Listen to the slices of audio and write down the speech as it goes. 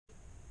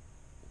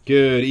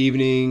Good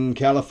evening,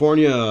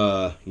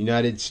 California,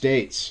 United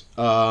States.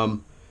 Shankar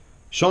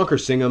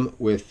Singham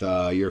with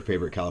your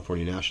favorite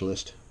California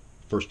nationalist.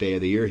 First day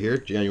of the year here,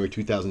 January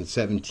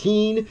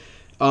 2017.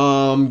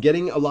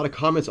 Getting a lot of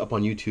comments up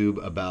on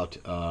YouTube about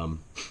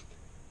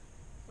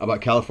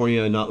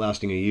California not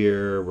lasting a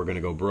year. We're going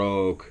to go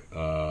broke.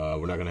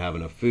 We're not going to have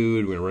enough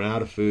food. We're going to run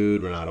out of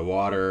food, run out of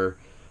water.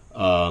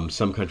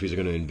 Some countries are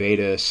going to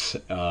invade us.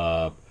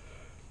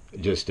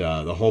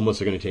 The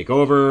homeless are going to take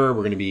over.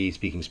 We're going to be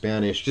speaking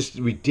Spanish. Just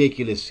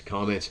ridiculous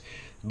comments.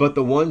 But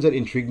the ones that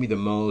intrigue me the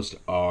most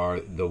are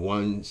the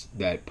ones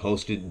that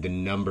posted the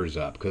numbers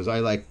up because I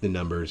like the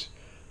numbers.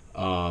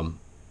 Um,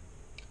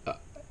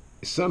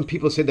 some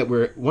people said that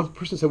one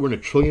person said we're in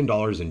 $1 trillion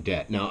in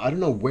debt. Now, I don't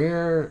know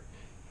where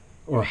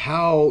or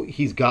how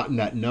he's gotten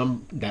that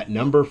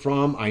number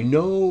from. I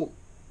know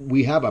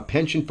we have a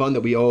pension fund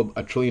that we owe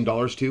 $1 trillion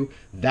to.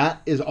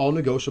 That is all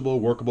negotiable,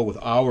 workable with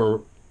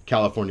our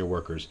California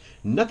workers.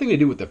 Nothing to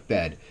do with the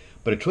Fed.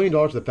 But $1 trillion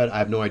to the Fed, I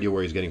have no idea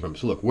where he's getting from.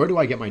 So look, where do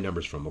I get my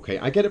numbers from? Okay,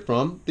 I get it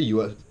from the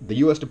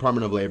U.S.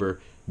 Department of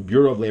Labor,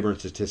 Bureau of Labor and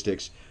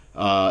Statistics.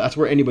 That's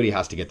where anybody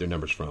has to get their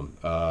numbers from.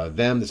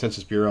 The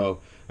Census Bureau,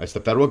 it's the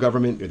federal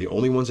government. They're the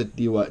only ones that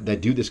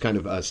do this kind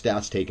of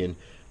stats taken.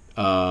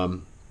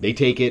 They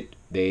take it,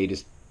 they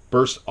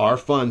disperse our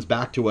funds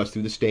back to us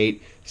through the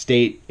state.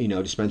 State,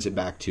 dispense it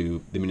back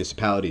to the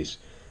municipalities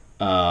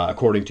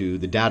according to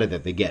the data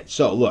that they get.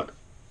 So look,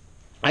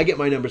 I get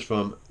my numbers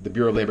from the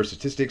Bureau of Labor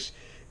Statistics,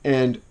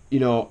 and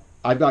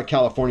I've got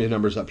California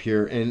numbers up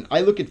here, and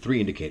I look at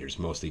three indicators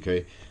mostly,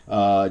 okay,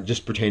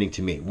 just pertaining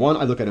to me. One,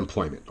 I look at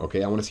employment,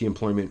 okay. I want to see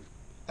employment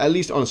at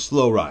least on a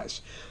slow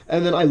rise,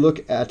 and then I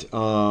look at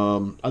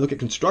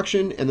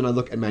construction, and then I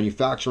look at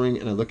manufacturing,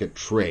 and I look at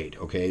trade.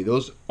 Okay,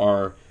 those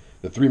are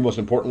the three most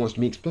important ones to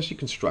me, especially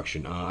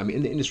construction. I'm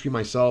in the industry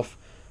myself.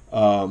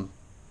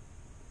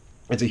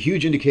 It's a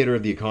huge indicator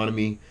of the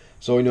economy.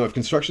 So, if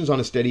construction's on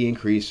a steady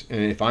increase,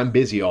 and if I'm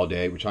busy all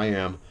day, which I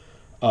am,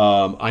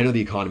 I know the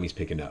economy's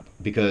picking up.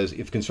 Because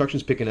if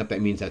construction's picking up,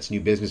 that means that's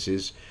new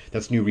businesses,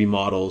 that's new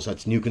remodels,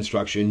 that's new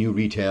construction, new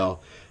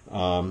retail.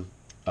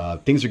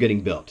 Things are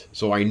getting built.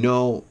 So I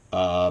know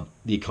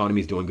the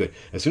economy's doing good.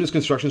 As soon as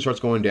construction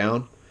starts going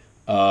down,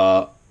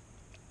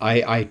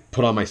 I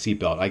put on my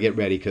seatbelt. I get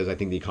ready because I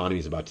think the economy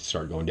is about to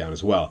start going down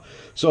as well.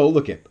 So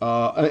look at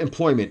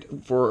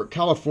employment for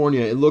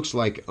California. It looks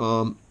like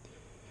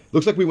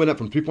we went up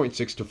from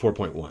 3.6 to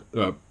 4.1,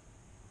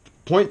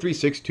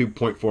 0.36 to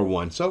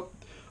 0.41. So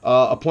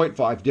a zero point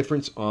 0.5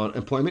 difference on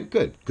employment.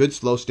 Good,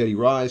 slow, steady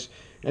rise.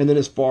 And then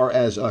as far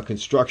as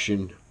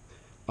construction,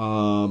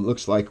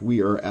 looks like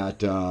we are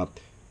at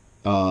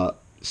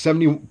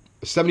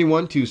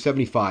 71 to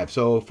 75,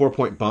 so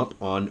 4-point bump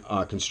on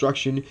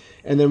construction.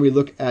 And then I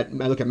look at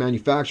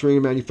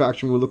manufacturing.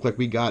 Manufacturing will look like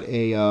we got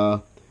a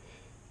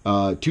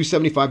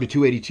 275 to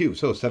 282,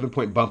 so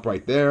 7-point bump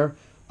right there.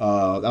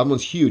 That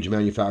one's huge,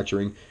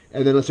 manufacturing.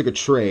 And then let's look at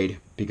trade,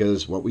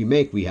 because what we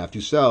make, we have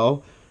to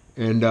sell.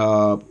 And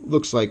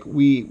looks like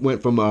we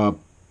went from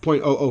 0.004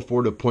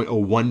 to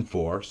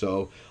 0.014,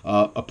 so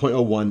a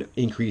 0.01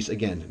 increase.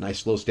 Again, nice,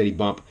 slow, steady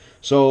bump.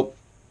 So,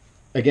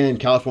 again,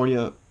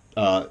 California,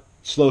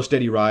 slow,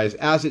 steady rise,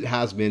 as it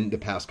has been the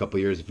past couple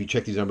of years. If you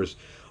check these numbers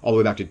all the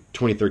way back to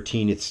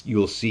 2013,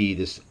 you'll see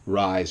this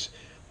rise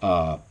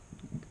go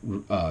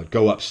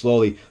up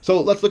slowly.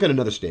 So let's look at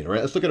another state, all right?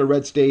 Let's look at a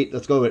red state.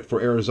 Let's go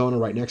for Arizona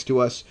right next to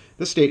us.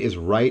 This state is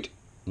right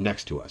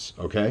next to us,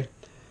 okay?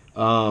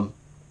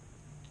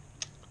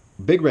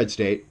 Big red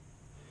state.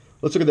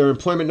 Let's look at their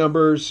employment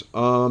numbers.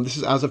 This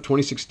is as of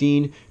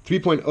 2016,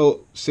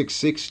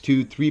 3.066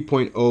 to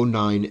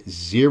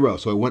 3.090.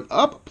 So it went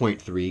up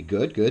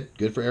 0.3.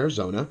 Good for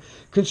Arizona.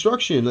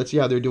 Construction, let's see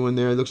how they're doing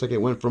there. It looks like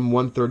it went from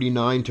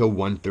 139 to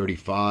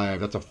 135.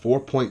 That's a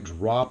 4-point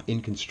drop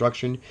in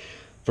construction.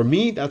 For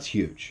me, that's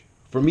huge.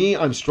 For me,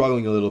 I'm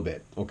struggling a little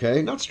bit,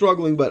 okay? Not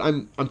struggling, but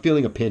I'm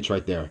feeling a pinch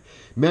right there.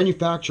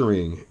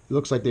 Manufacturing, it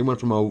looks like they went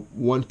from a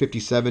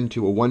 157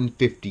 to a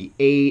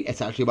 158.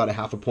 It's actually about a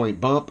 0.5-point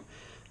bump.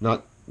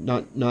 Not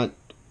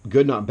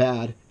good, not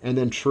bad. And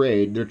then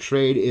trade. Their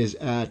trade is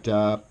at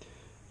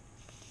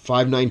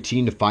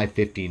 519 to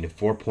 515, a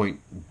 4-point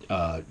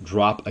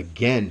drop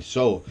again.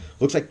 So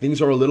looks like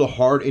things are a little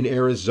hard in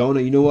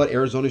Arizona. You know what?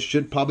 Arizona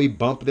should probably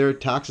bump their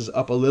taxes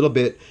up a little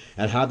bit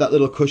and have that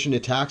little cushion to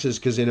taxes,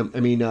 because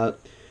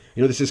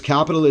this is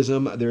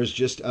capitalism. There's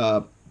just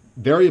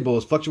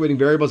fluctuating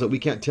variables that we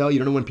can't tell. You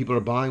don't know when people are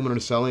buying, when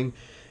they're selling.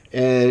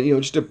 And,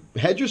 just to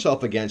hedge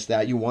yourself against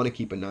that, you want to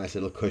keep a nice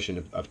little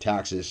cushion of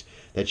taxes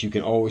that you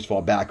can always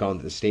fall back on,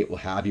 that the state will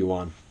have you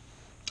on.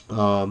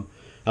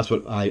 That's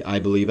what I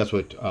believe. That's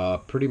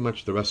what pretty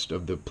much the rest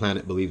of the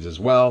planet believes as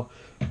well.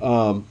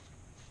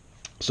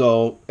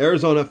 So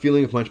Arizona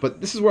feeling a punch,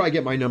 but this is where I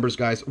get my numbers,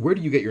 guys. Where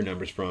do you get your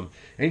numbers from?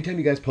 Anytime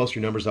you guys post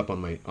your numbers up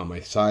on my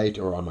site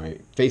or on my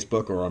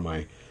Facebook or on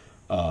my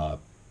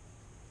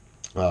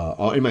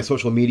in my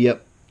social media,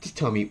 just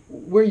tell me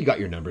where you got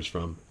your numbers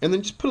from, and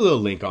then just put a little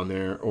link on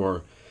there.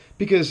 Or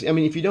because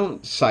if you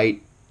don't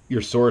cite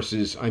your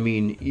sources,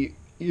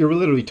 you're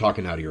literally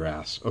talking out of your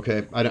ass.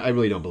 Okay, I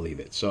really don't believe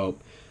it. So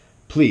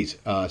please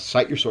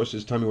cite your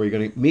sources. Tell me where you're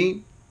going to.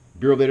 Me,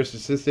 Bureau of Labor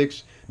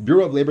Statistics,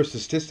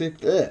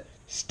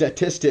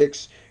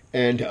 Statistics,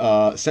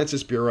 and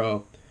Census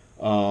Bureau.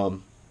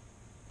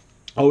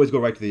 Always go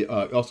right to the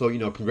also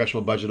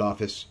Congressional Budget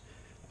Office.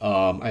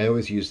 I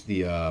always use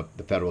the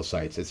federal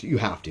sites. You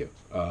have to.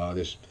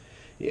 There's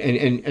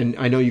and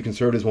I know you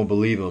conservatives won't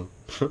believe them.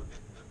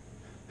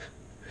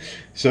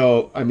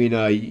 So I mean,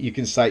 you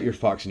can cite your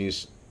Fox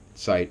News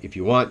site if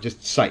you want.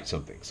 Just cite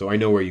something, so I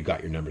know where you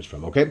got your numbers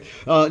from. Okay.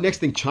 Next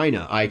thing,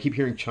 China. I keep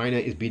hearing China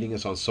is beating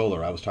us on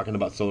solar. I was talking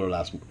about solar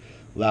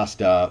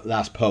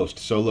last post.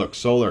 So look,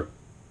 solar.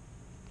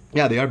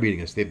 Yeah, they are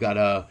beating us. They've got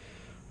a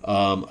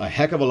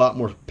heck of a lot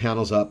more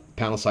panel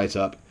sites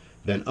up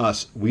than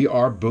us. We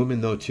are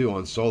booming though too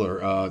on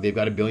solar. They've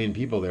got 1 billion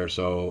people there,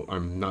 so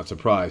I'm not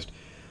surprised.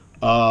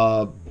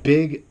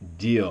 Big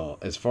deal.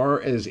 As far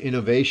as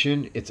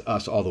innovation, it's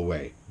us all the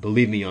way.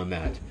 Believe me on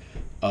that.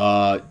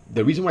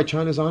 The reason why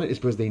China's on it is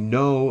because they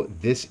know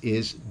this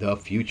is the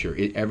future.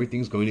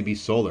 Everything's going to be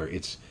solar.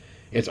 It's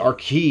our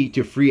key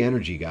to free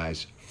energy,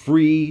 guys.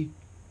 Free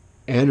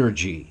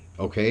energy.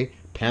 Okay,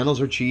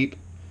 panels are cheap.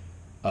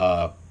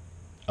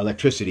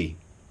 Electricity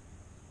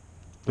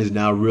is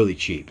now really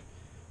cheap.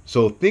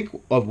 So think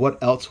of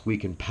what else we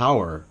can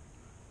power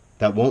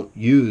that won't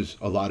use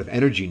a lot of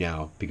energy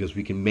now because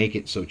we can make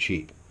it so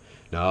cheap.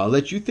 Now I'll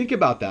let you think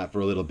about that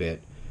for a little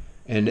bit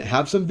and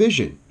have some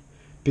vision,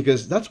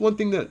 because that's one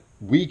thing that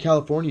we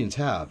Californians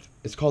have.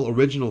 It's called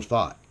original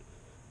thought.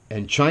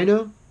 And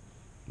China,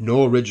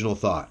 no original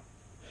thought.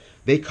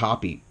 They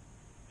copy.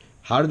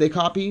 How do they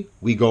copy?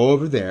 We go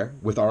over there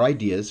with our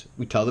ideas.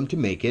 We tell them to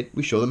make it.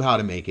 We show them how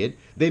to make it.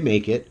 They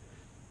make it.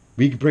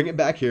 We bring it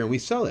back here and we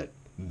sell it.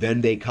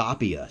 Then they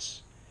copy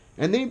us.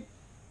 And they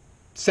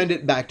send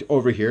it back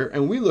over here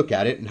and we look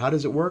at it, and how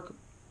does it work?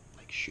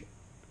 Like shit.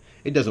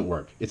 It doesn't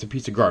work. It's a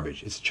piece of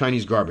garbage. It's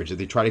Chinese garbage that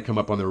they try to come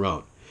up on their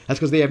own. That's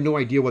because they have no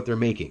idea what they're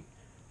making.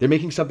 They're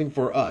making something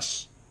for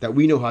us that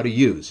we know how to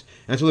use.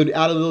 And so they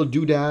add a little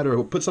doodad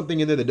or put something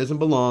in there that doesn't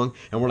belong,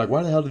 and we're like,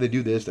 why the hell did they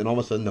do this? And all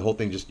of a sudden the whole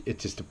thing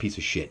it's just a piece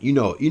of shit. You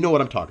know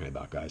what I'm talking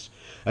about, guys.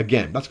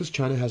 Again, that's because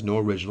China has no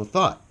original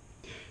thought.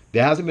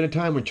 There hasn't been a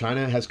time when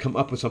China has come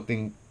up with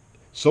something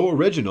so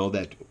original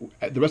that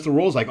the rest of the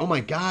world's like, oh my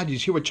God, did you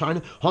see what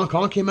Hong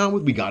Kong came out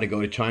with? We got to go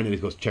to China to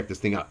go check this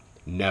thing out.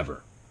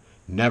 Never.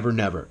 Never,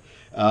 never.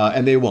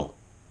 And they won't.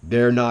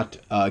 They're not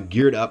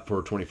geared up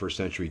for 21st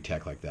century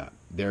tech like that.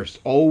 They're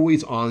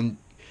always on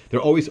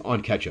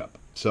catch up.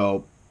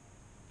 So,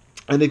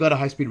 and they've got a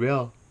high-speed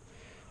rail.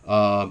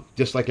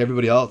 Just like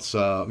everybody else,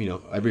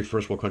 every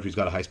first world country's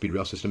got a high-speed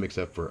rail system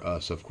except for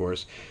us, of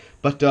course.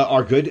 But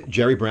our good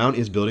Jerry Brown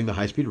is building the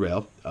high-speed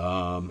rail.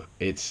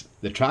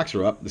 The tracks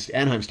are up. The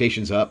Anaheim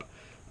station's up.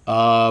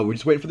 We're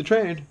just waiting for the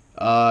train.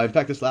 In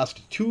fact, this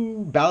last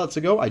 2 ballots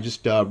ago, I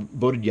just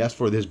voted yes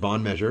for this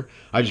bond measure.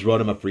 I just wrote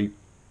him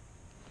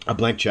a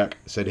blank check.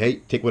 Said, hey,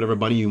 take whatever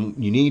money you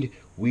need.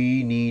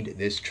 We need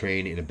this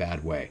train in a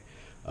bad way.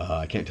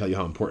 I can't tell you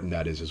how important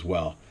that is as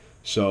well.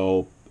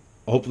 So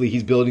hopefully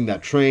he's building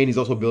that train. He's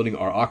also building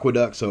our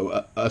aqueduct,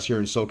 so us here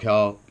in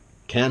SoCal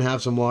can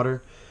have some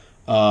water.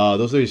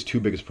 Those are his 2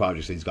 biggest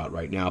projects that he's got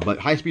right now. But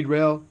high-speed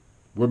rail,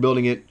 we're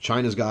building it.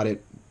 China's got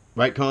it.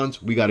 Right,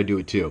 Cons? We got to do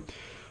it too.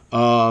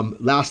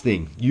 Last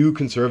thing, you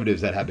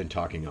conservatives that have been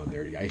talking on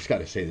there, I just got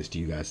to say this to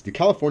you guys. The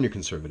California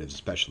conservatives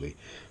especially.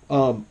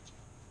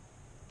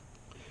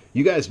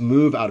 You guys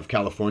move out of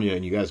California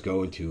and you guys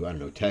go into, I don't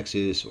know,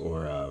 Texas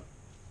or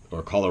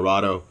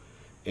Colorado,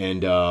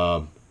 and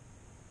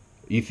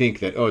you think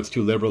that, oh, it's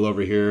too liberal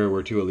over here,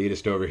 we're too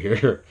elitist over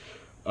here.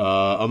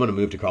 I'm going to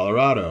move to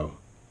Colorado.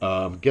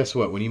 Guess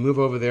what? When you move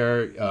over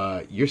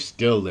there, you're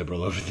still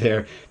liberal over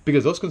there,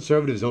 because those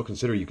conservatives don't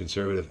consider you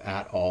conservative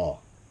at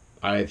all.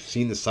 I've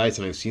seen the sites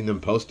and I've seen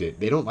them post it.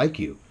 They don't like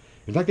you.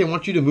 In fact, they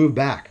want you to move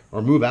back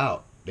or move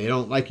out. They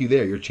don't like you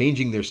there. You're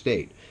changing their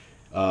state.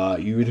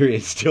 You either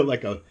instill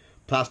like a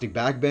plastic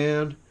bag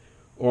ban,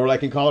 or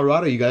like in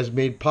Colorado, you guys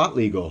made pot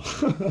legal.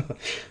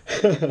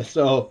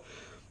 So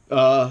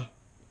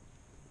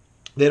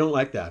they don't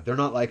like that. They're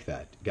not like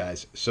that,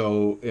 guys.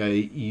 So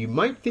you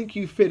might think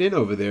you fit in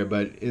over there,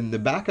 but in the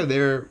back of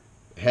their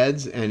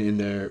heads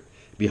and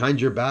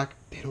behind your back,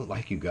 they don't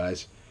like you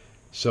guys.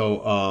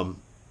 So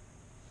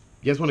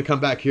you guys want to come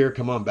back here?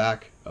 Come on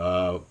back.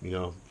 Of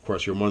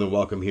course, you're more than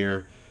welcome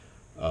here.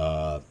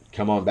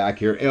 Come on back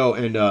here. Oh,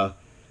 and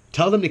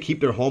tell them to keep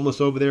their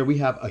homeless over there. We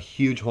have a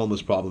huge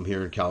homeless problem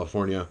here in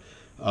California.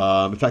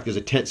 In fact, there's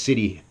a tent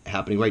city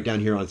happening right down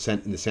here in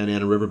the Santa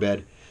Ana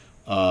riverbed.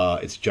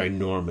 It's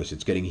ginormous.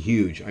 It's getting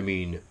huge. I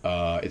mean,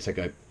 it's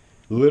like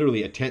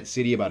literally a tent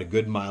city about a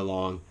good mile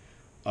long.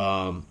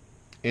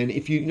 And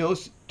if you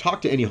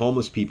talk to any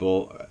homeless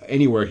people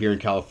anywhere here in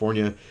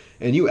California,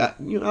 and you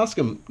ask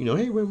them,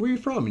 hey, where are you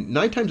from?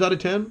 9 times out of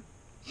 10,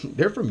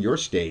 they're from your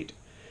state.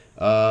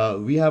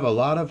 We have a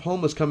lot of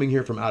homeless coming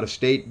here from out of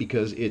state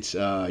because it's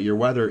your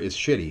weather is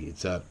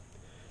shitty.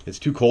 It's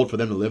too cold for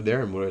them to live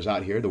there, and whereas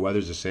out here the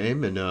weather's the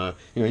same, and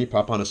you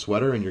pop on a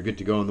sweater and you're good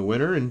to go in the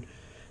winter, and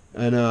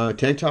and a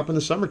tank top in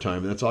the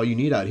summertime. That's all you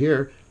need out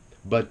here.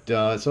 But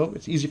so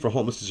it's easy for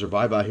homeless to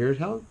survive out here.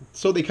 How?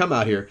 So they come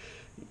out here.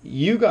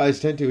 You guys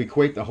tend to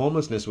equate the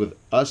homelessness with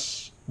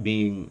us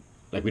being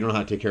like we don't know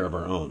how to take care of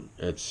our own.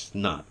 It's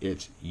not.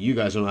 It's you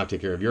guys don't know how to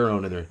take care of your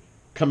own, and they're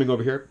coming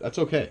over here. That's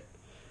okay.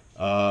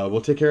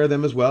 We'll take care of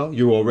them as well.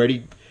 We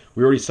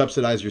already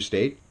subsidize your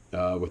state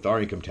with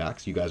our income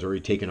tax. You guys are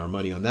already taking our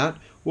money on that.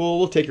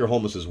 We'll take your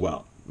homeless as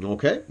well.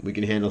 Okay, we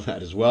can handle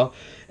that as well.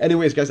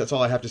 Anyways, guys, that's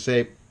all I have to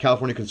say.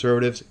 California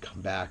Conservatives,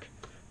 come back.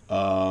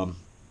 The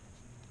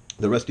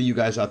rest of you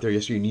guys out there,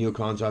 yes, you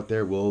neocons out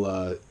there,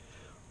 we'll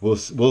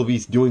be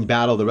doing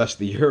battle the rest of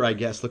the year, I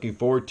guess. Looking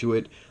forward to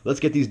it. Let's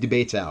get these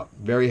debates out.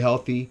 Very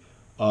healthy,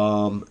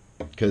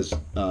 because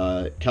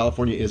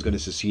California is going to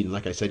secede. And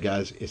like I said,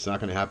 guys, it's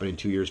not going to happen in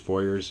 2 years,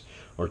 4 years,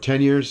 or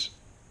 10 years,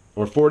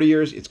 or 40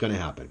 years. It's going to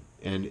happen.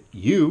 And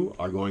you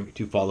are going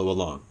to follow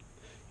along.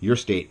 Your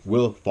state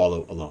will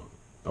follow along.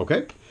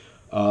 Okay?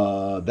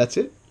 That's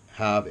it.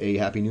 Have a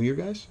happy new year,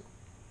 guys.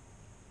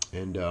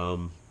 And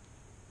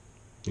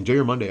enjoy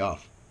your Monday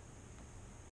off.